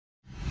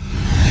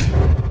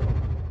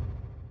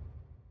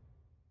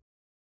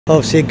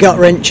Obviously a gut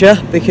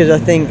wrencher, because I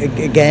think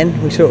again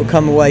we sort of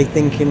come away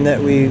thinking that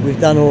we've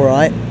done all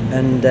right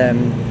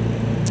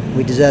and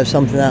we deserve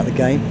something out of the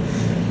game.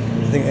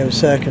 I think there were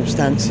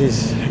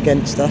circumstances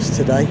against us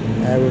today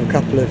with a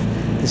couple of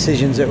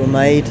decisions that were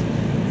made,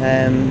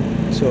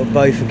 sort of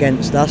both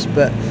against us,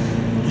 but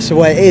that's the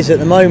way it is at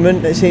the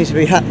moment. It seems to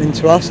be happening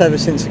to us ever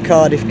since the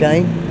Cardiff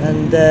game,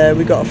 and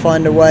we've got to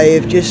find a way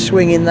of just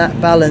swinging that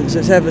balance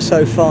that's ever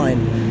so fine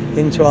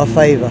into our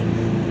favour.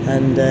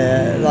 And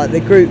like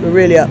the group were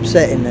really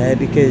upset in there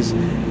because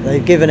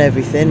they've given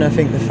everything. I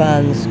think the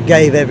fans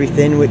gave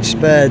everything, which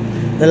spurred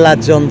the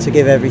lads on to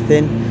give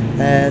everything.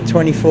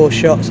 24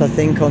 shots I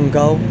think on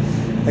goal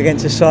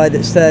against a side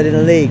that's third in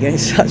the league, and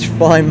it's such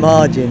fine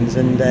margins,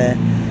 and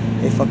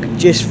if I could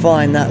just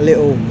find that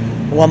little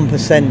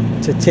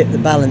 1% to tip the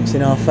balance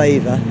in our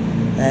favour,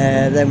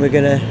 then we're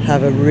going to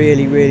have a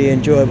really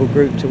enjoyable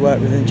group to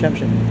work with in the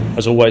Championship.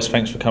 As always,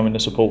 thanks for coming. The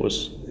support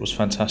was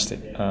fantastic.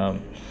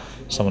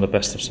 Some of the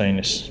best I've seen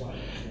this,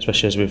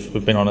 especially as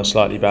we've been on a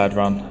slightly bad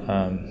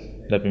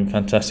run. They've been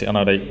fantastic. I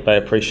know they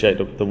appreciate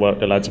the work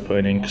the lads are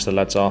putting in, because the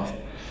lads are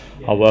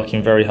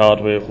working very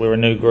hard. We're a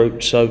new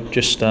group, so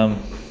just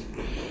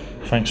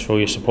thanks for all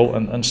your support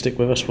and stick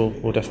with us.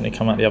 We'll definitely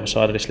come out the other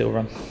side of this little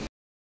run.